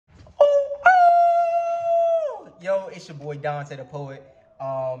Yo, it's your boy Dante the Poet.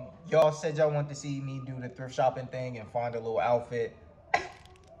 Y'all said y'all want to see me do the thrift shopping thing and find a little outfit.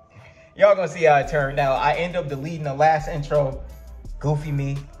 Y'all gonna see how it turned out. I end up deleting the last intro. Goofy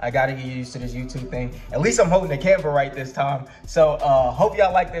me. I gotta get used to this YouTube thing. At least I'm holding the camera right this time. So hope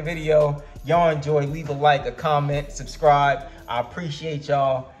y'all like the video. Y'all enjoy. Leave a like, a comment, subscribe. I appreciate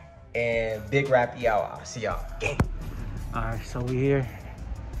y'all. And big rappy out. I'll see y'all. Alright, so we here.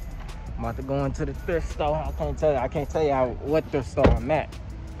 I'm about to go into the thrift store. I can't tell you what thrift store I'm at.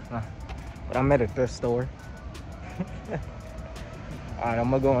 But I'm at a thrift store. Alright,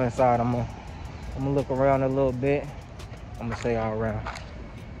 I'm gonna go inside. I'm gonna look around a little bit. I'm gonna show y'all around.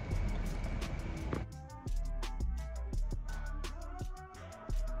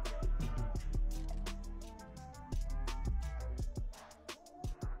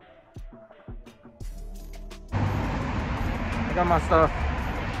 I got my stuff.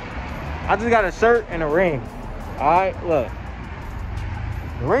 I just got a shirt and a ring. Alright, look.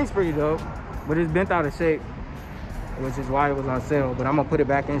 The ring's pretty dope, but it's bent out of shape, which is why it was on sale. But I'm gonna put it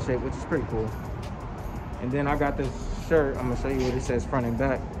back in shape, which is pretty cool. And then I got this shirt. I'm gonna show you what it says front and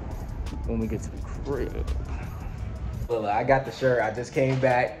back when we get to the crib. Look, I got the shirt. I just came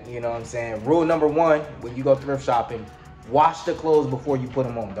back. You know what I'm saying? Rule number one, when you go thrift shopping, wash the clothes before you put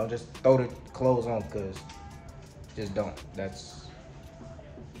them on. Don't just throw the clothes on, because just don't. That's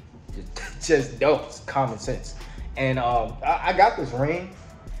just don't. It's common sense. And I got this ring.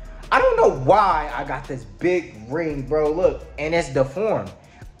 I don't know why I got this big ring, bro. Look, and it's deformed.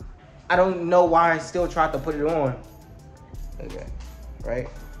 I don't know why I still tried to put it on. Look at that, right?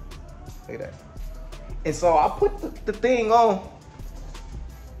 Look at that. And so I put the thing on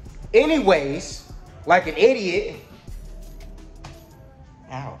anyways, like an idiot.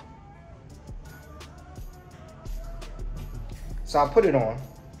 Ow. So I put it on.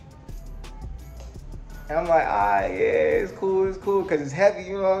 And I'm like, yeah, it's cool, because it's heavy,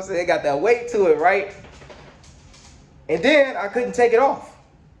 you know what I'm saying? It got that weight to it, right? And then I couldn't take it off.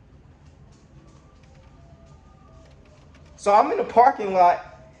 So I'm in the parking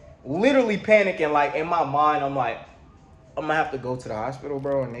lot, literally panicking, like, in my mind, I'm like, I'm gonna have to go to the hospital,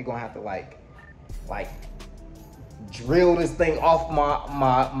 bro, and they're gonna have to, like, drill this thing off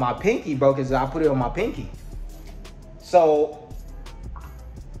my pinky, bro, because I put it on my pinky. So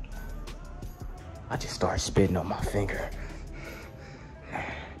I just started spitting on my finger,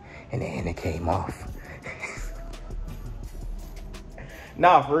 and then it came off.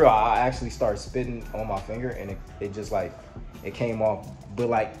 Nah, for real, I actually started spitting on my finger, and it just, like, it came off. But,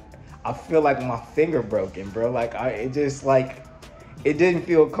 like, I feel like my finger broken, bro. Like, it just, like, it didn't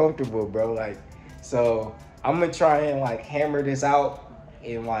feel comfortable, bro. Like, so I'm gonna try and, like, hammer this out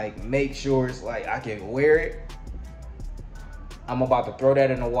and, like, make sure it's, like, I can wear it. I'm about to throw that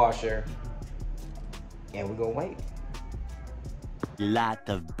in the washer, and we're gonna wait. Lot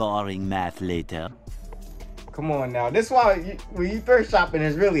of boring math later. Come on now. This is why when you thrift shopping,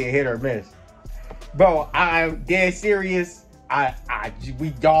 it's really a hit or miss. Bro, I'm dead serious.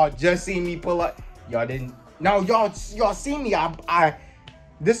 Y'all just seen me pull up. Y'all didn't. No, y'all seen me.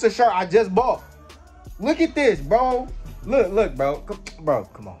 This is a shirt I just bought. Look at this, bro. Look, bro. Bro,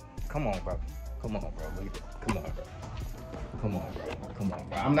 come on, bro. Come on, bro. Look at this. Come on, bro. Come on,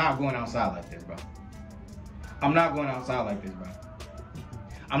 bro. I'm not going outside like this, bro. I'm not going outside like this, bro.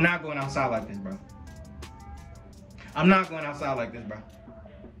 I'm not going outside like this, bro. I'm not going outside like this, bro.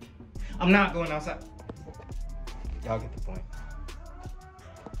 I'm not going outside. Y'all get the point.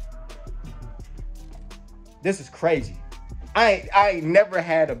 This is crazy. I ain't never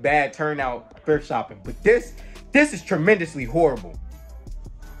had a bad turnout thrift shopping, but this is tremendously horrible.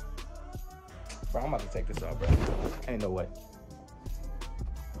 Bro, I'm about to take this off, bro. Ain't no way.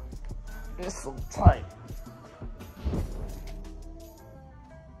 It's so tight.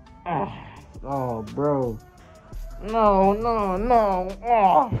 Oh, bro. No.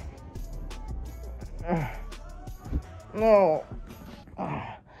 Oh. No.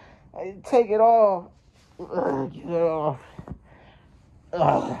 I take it off. Get it off.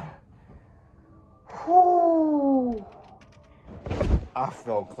 Whew. I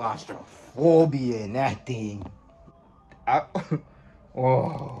felt claustrophobia in that thing.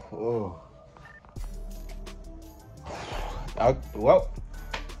 Well,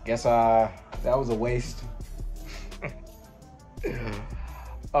 guess that was a waste.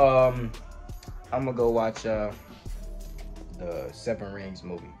 I'm gonna go watch the 7 Rings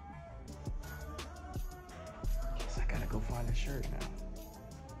movie. Guess I gotta go find a shirt now.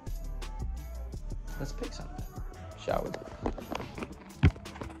 Let's pick something, shall we?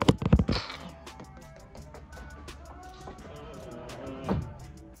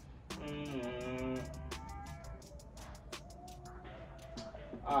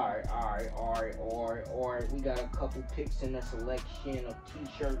 We got a couple picks in the selection of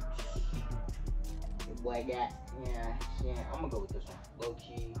t-shirts. Your boy got, yeah. I'm gonna go with this one. Low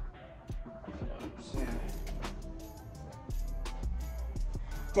key. You know what I'm saying?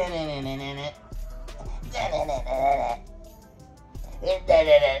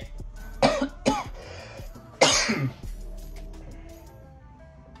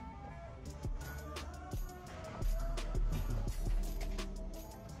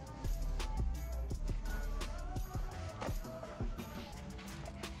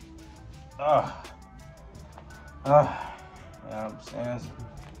 You know what I'm saying?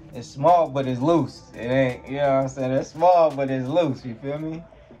 It's small, but it's loose. It ain't, you know what I'm saying? It's small, but it's loose. You feel me?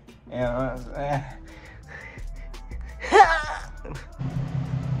 You know what I'm saying?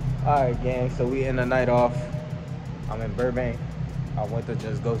 All right, gang. So we end the night off. I'm in Burbank. I went to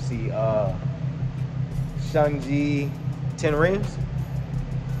just go see Shang-Chi 10 Rings.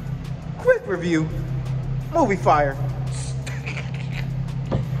 Quick review. Movie fire.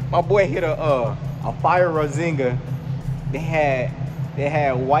 My boy hit a fire Razinga. They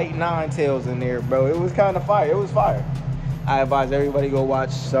had white nine-tails in there, bro. It was kind of fire. It was fire. I advise everybody go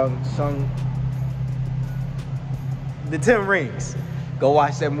watch the 10 Rings. Go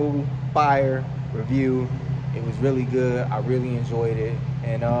watch that movie. Fire review. It was really good. I really enjoyed it.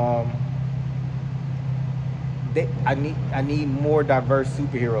 And I need more diverse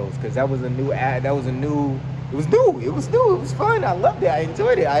superheroes, because that was a new ad. It was new. It was fun. I loved it. I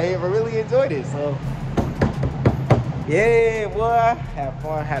enjoyed it. I really enjoyed it. So yeah, boy, had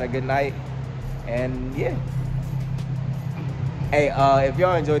fun. Had a good night. And yeah. Hey, if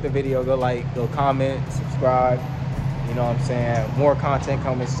y'all enjoyed the video, go like, go comment, subscribe. You know what I'm saying? More content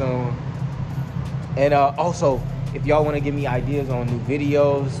coming soon. And also, if y'all want to give me ideas on new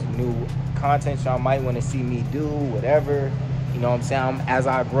videos, new content y'all might want to see me do, whatever, you know what I'm saying? As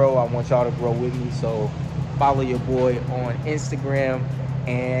I grow, I want y'all to grow with me. So follow your boy on Instagram.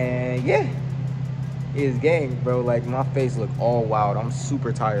 And yeah, it's gang, bro. Like, my face look all wild. I'm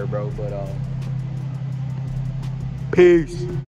super tired, bro. But peace.